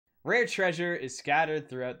Rare treasure is scattered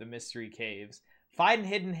throughout the mystery caves. Find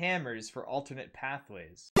hidden hammers for alternate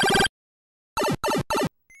pathways. Oh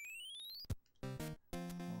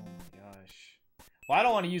my gosh. Well, I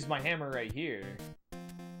don't want to use my hammer right here.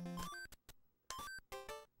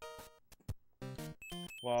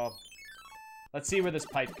 Well, let's see where this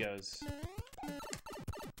pipe goes.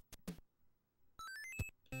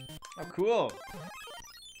 Oh, cool.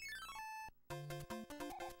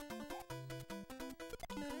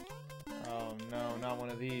 Oh, no, not one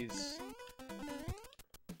of these.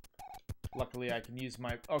 Luckily, I can use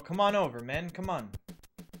my... Oh, come on over, man. Come on.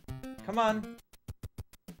 Come on.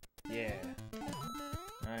 Yeah.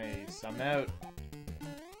 Nice. I'm out.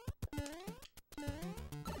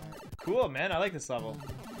 Cool, man. I like this level.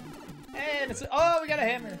 And it's... Oh, we got a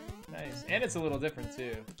hammer. Nice. And it's a little different,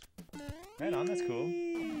 too. Right on. That's cool.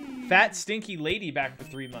 Fat, stinky lady back for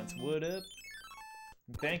 3 months. What up?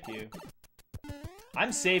 Thank you.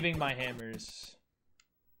 I'm saving my hammers.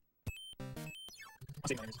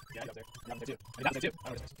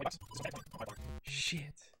 Shit.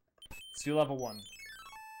 Let's do level 1.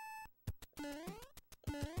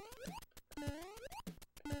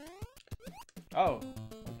 Oh,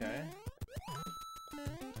 okay.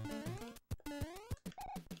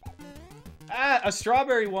 Ah, a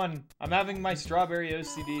strawberry one. I'm having my strawberry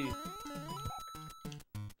OCD.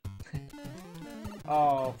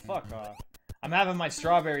 Oh, fuck off. I'm having my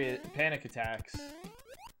strawberry panic attacks.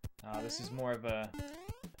 Oh, this is more of a...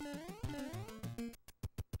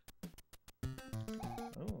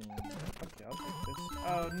 Oh, okay, I'll take this.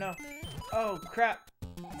 Oh, no. Oh, crap.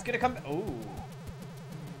 It's gonna come... Oh.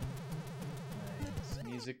 Nice.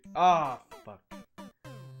 Music. Oh, fuck.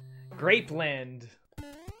 Grapeland.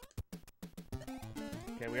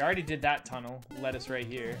 Okay, we already did that tunnel. Lettuce right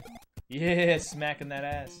here. Yeah, smacking that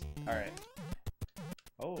ass. Alright.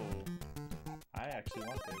 Oh. I actually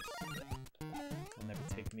want this. It'll never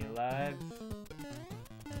take me alive.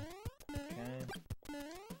 Okay.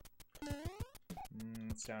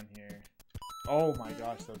 It's down here. Oh my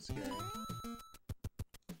gosh, that was scary.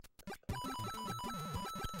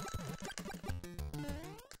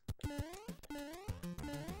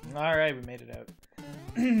 Alright, we made it out.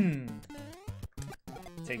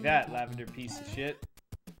 Take that, lavender piece of shit.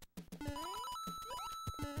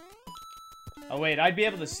 Oh wait, I'd be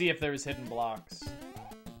able to see if there was hidden blocks.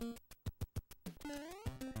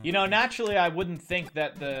 You know, naturally I wouldn't think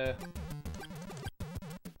that the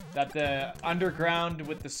underground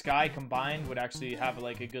with the sky combined would actually have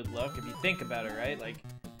like a good look if you think about it, right? Like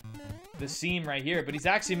the seam right here, but he's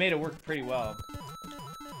actually made it work pretty well.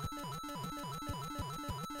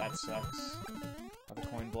 That sucks. The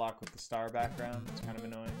coin block with the star background. It's kind of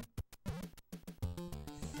annoying.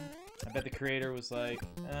 I bet the creator was like,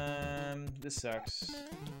 this sucks.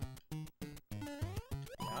 Yeah,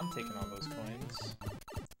 I'm taking all those coins.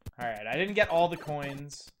 Alright, I didn't get all the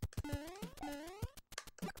coins.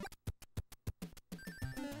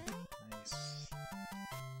 Nice.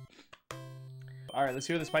 Alright, let's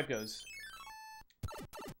see where this pipe goes.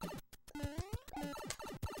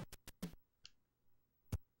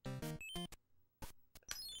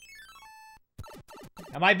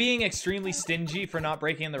 Am I being extremely stingy for not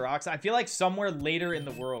breaking the rocks? I feel like somewhere later in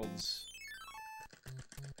the worlds.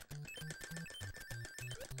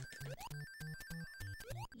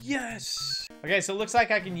 Yes! Okay, so it looks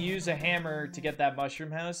like I can use a hammer to get that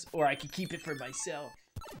mushroom house, or I can keep it for myself.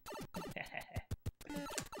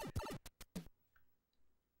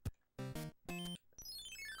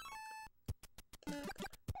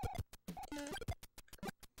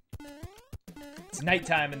 It's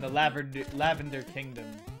nighttime in the Lavender Kingdom.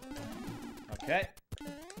 Okay.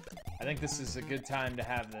 I think this is a good time to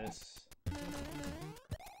have this.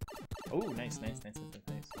 Oh, nice. Okay.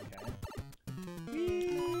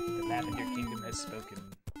 The Lavender Kingdom has spoken.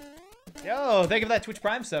 Yo, thank you for that Twitch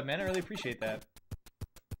Prime sub, man. I really appreciate that.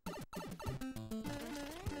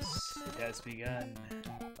 Yes, it has begun.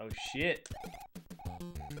 Oh, shit.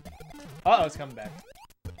 Uh-oh, it's coming back.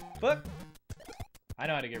 Fuck. I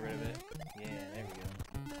know how to get rid of it. Yeah, there we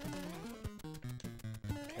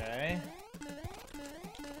go. Okay.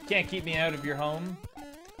 Can't keep me out of your home.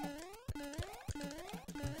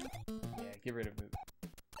 Yeah, get rid of it.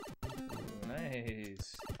 Ooh,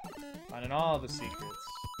 nice. Finding all the secrets.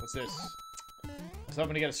 What's this? I was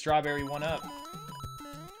hoping to get a strawberry 1-up.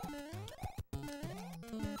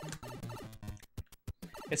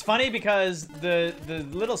 It's funny because the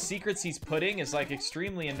little secrets he's putting is like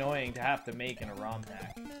extremely annoying to have to make in a ROM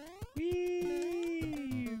pack.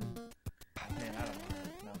 Man, I don't know how to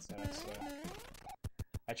pronounce that, so.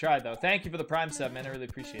 I tried though. Thank you for the Prime sub, man. I really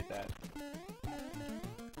appreciate that.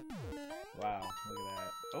 Wow, look at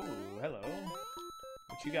that. Oh, hello.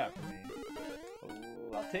 What you got for me?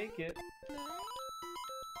 Oh, I'll take it.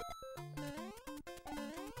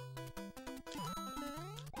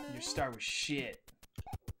 Your star was shit.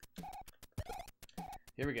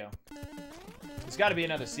 Here we go. There's got to be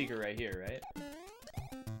another secret right here, right?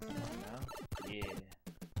 No? Yeah.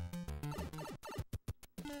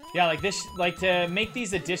 Yeah, like this, like to make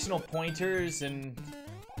these additional pointers and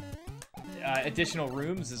additional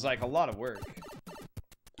rooms is like a lot of work.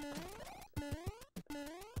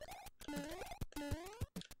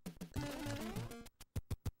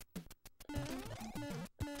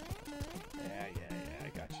 Yeah, I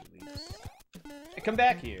got you, Leaps. Hey, come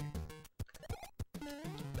back here.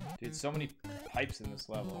 Dude, so many pipes in this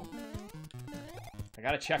level. I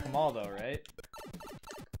gotta check them all though, right?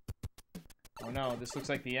 Oh no, this looks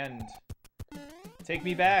like the end. Take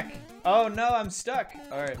me back. Oh no, I'm stuck.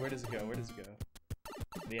 Alright, where does it go? Where does it go?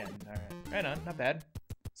 The end. Alright. Right on, not bad.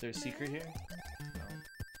 Is there a secret here? No.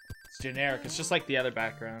 It's generic. It's just like the other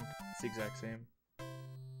background. It's the exact same.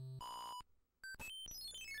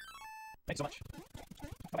 Thanks so much.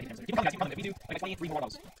 Keep coming, guys. Keep coming. If we do like 23 more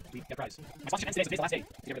bottles, we get a prize. My sponsorship ends today, so today's the last day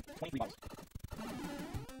to get rid of 23 bottles.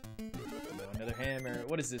 Hello, another hammer.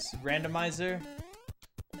 What is this? Randomizer?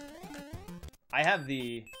 I have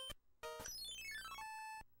the...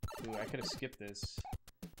 Ooh, I could have skipped this.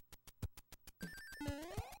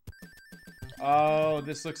 Oh,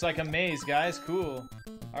 this looks like a maze, guys. Cool.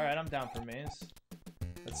 Alright, I'm down for maze.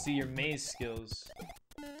 Let's see your maze skills.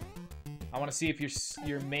 I want to see if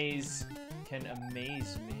your maze can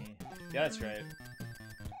amaze me. Yeah, that's right.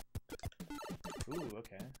 Ooh,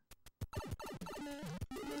 okay.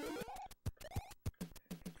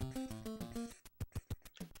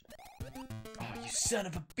 Oh, you son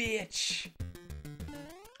of a bitch!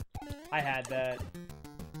 I had that.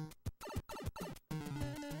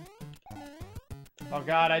 Oh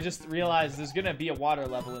god, I just realized there's gonna be a water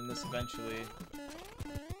level in this eventually.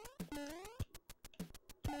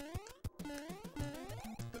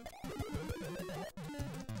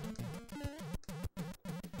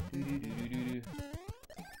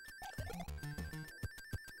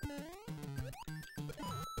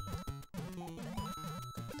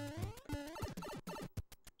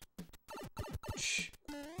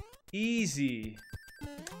 Easy.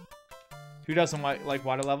 Who doesn't like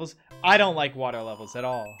water levels? I don't like water levels at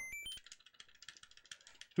all.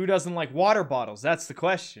 Who doesn't like water bottles? That's the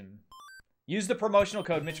question. Use the promotional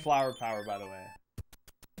code Mitchflowerpower, by the way.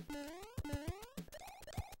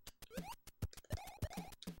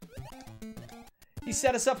 He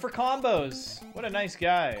set us up for combos. What a nice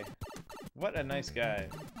guy. What a nice guy.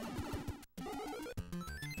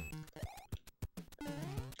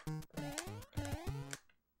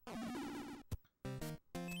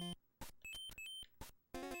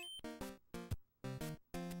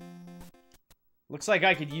 Looks like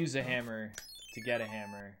I could use a hammer to get a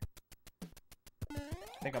hammer. I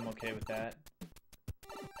think I'm okay with that.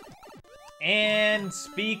 And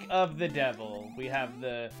speak of the devil, we have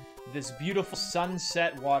this beautiful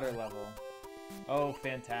sunset water level. Oh,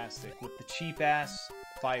 fantastic. With the cheap-ass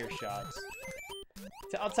fire shots.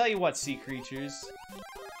 I'll tell you what, sea creatures.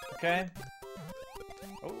 Okay?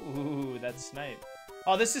 Oh, that's snipe.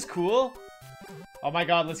 Oh, this is cool. Oh my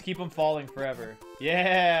god, let's keep them falling forever.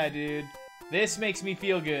 Yeah, dude. This makes me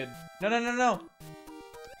feel good. No, no, no, no.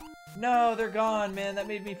 No, they're gone, man. That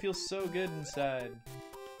made me feel so good inside.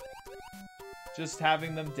 Just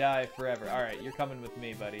having them die forever. Alright, you're coming with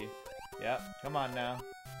me, buddy. Yep, come on now.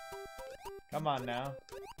 Come on now.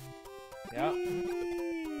 Yep.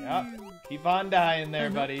 Yep. Keep on dying there,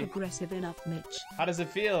 buddy. Not progressive enough, Mitch. How does it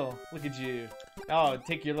feel? Look at you. Oh,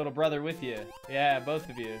 take your little brother with you. Yeah, both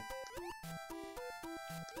of you.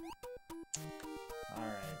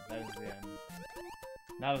 Alright, that is the end.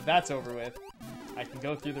 Now that that's over with, I can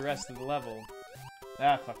go through the rest of the level.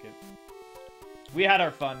 Ah, fuck it. We had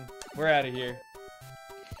our fun. We're out of here.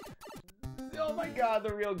 Oh my god,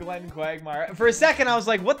 the real Glenn Quagmire. For a second, I was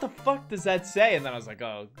like, what the fuck does that say? And then I was like,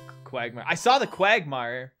 oh, Quagmire. I saw the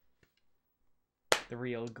Quagmire. The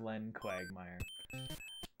real Glenn Quagmire.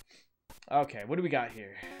 Okay, what do we got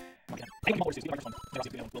here?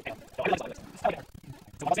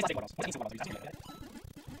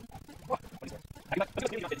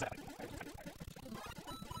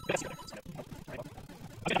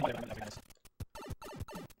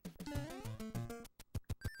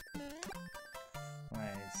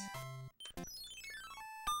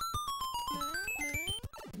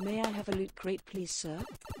 May I have a loot crate, please, sir?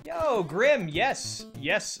 Yo, Grim, yes.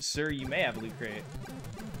 Yes, sir, you may have a loot crate.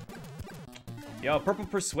 Yo, Purple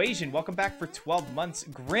Persuasion, welcome back for 12 months.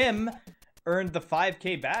 Grim, earned the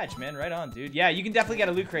 5K badge, man. Right on, dude. Yeah, you can definitely get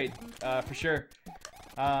a loot crate, for sure.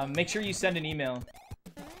 Make sure you send an email.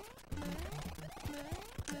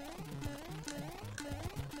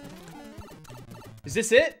 Is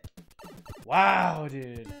this it? Wow,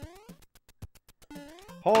 dude.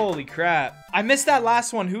 Holy crap. I missed that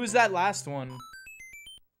last one. Who was that last one?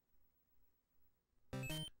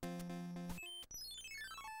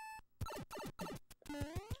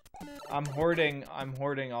 I'm hoarding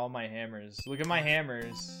all my hammers. Look at my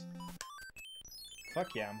hammers.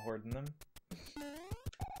 Fuck yeah, I'm hoarding them.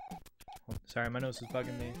 Oh, sorry, my nose is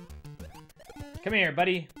bugging me. Come here,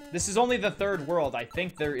 buddy. This is only the 3rd world. I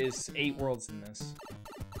think there is 8 worlds in this.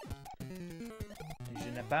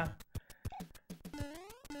 Je n'ai pas.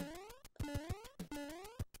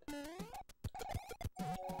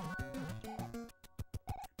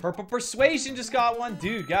 Purple Persuasion just got one.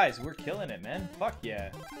 Dude, guys, we're killing it, man. Fuck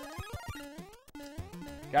yeah.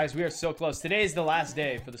 Guys, we are so close. Today is the last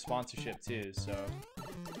day for the sponsorship, too, so.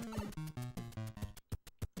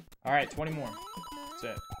 Alright, 20 more.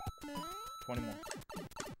 That's it. 20 more.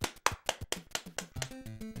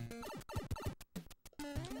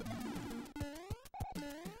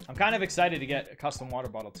 I'm kind of excited to get a custom water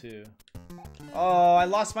bottle, too. Oh, I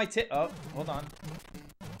lost my tip. Oh, hold on.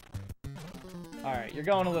 Alright, you're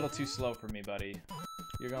going a little too slow for me, buddy.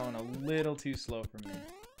 You're going a little too slow for me.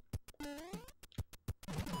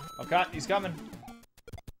 Oh god, he's coming.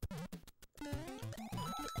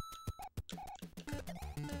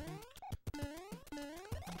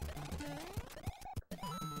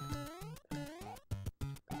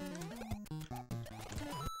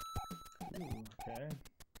 Ooh, okay.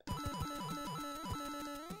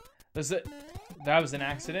 That was an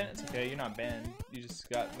accident? It's okay, you're not banned. You just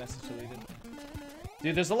got message deleted.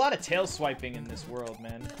 Dude, there's a lot of tail swiping in this world,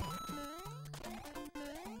 man.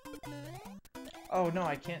 Oh no,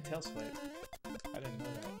 I can't tail swipe. I didn't know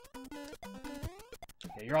that.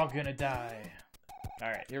 Okay, you're all gonna die.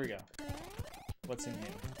 Alright, here we go. What's in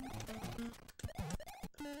here?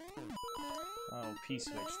 Oh,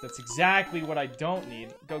 P-switch. That's exactly what I don't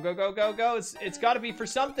need. Go, go, go, go, go. It's gotta be for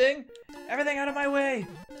something. Everything out of my way.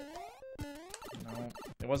 No,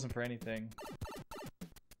 it wasn't for anything.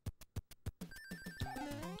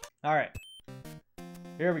 Alright.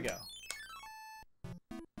 Here we go.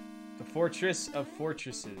 The Fortress of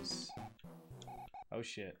Fortresses. Oh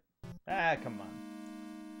shit. Ah, come on.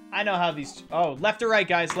 I know how these... Oh, left or right,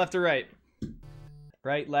 guys. Left or right.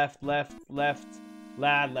 Right, left, left, left.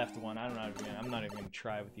 Left one. I'm not even gonna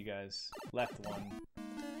try with you guys. Left one.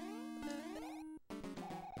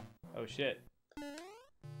 Oh shit.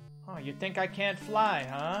 Oh, you think I can't fly,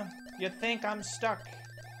 huh? You think I'm stuck?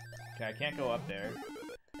 Okay, I can't go up there.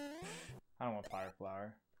 I don't want fire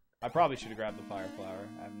flower. I probably should have grabbed the fire flower.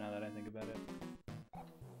 Now that I think about it.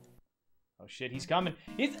 Oh shit, he's coming.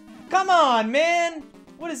 Come on, man!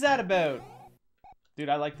 What is that about? Dude,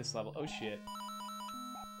 I like this level. Oh shit.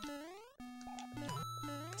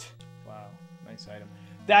 Wow, nice item.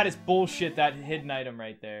 That is bullshit, that hidden item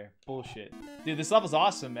right there. Bullshit. Dude, this level's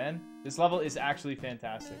awesome, man. This level is actually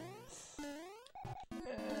fantastic.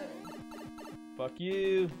 Fuck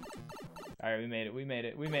you. Alright, we made it, we made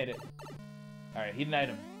it, we made it. Alright, hidden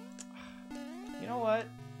item. You know what?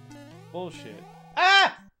 Bullshit.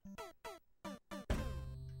 Ah!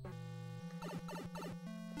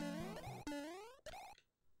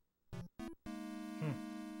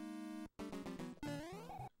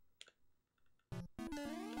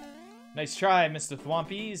 Nice try, Mr.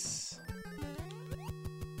 Thwompies.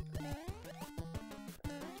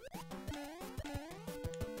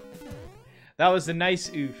 That was a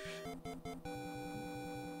nice oof.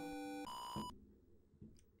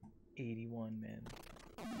 81, man.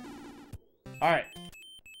 Alright.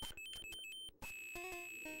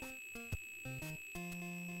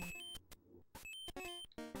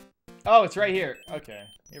 Oh, it's right here. Okay,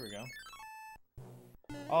 here we go.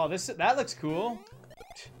 Oh, that looks cool.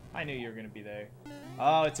 I knew you were gonna be there.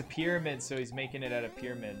 Oh, it's a pyramid, so he's making it out of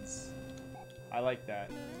pyramids. I like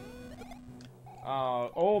that.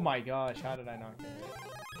 Oh my gosh, how did I not get it?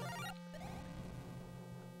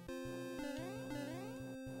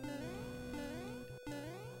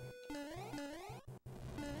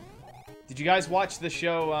 Did you guys watch the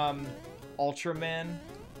show, Ultraman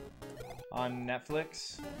on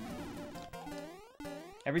Netflix?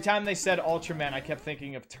 Every time they said Ultraman, I kept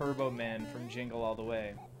thinking of Turbo Man from Jingle All the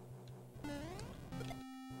Way.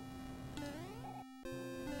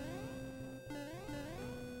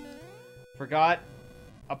 Forgot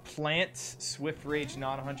a plant, Swift Rage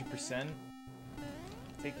not 100%.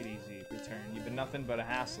 Take it easy, return. You've been nothing but a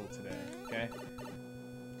hassle today, okay?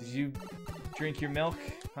 Did you Drink your milk,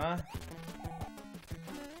 huh?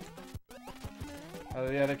 Are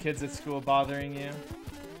the other kids at school bothering you?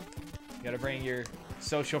 You gotta bring your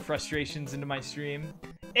social frustrations into my stream.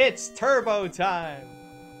 It's turbo time!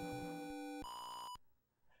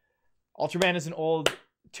 Ultraman is an old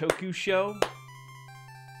Toku show.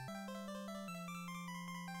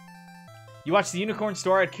 You watched the Unicorn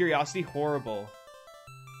Store at Curiosity? Horrible.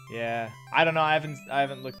 Yeah, I don't know. I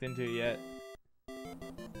haven't looked into it yet.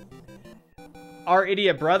 Our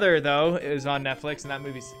Idiot Brother though is on Netflix, and that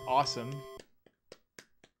movie's awesome.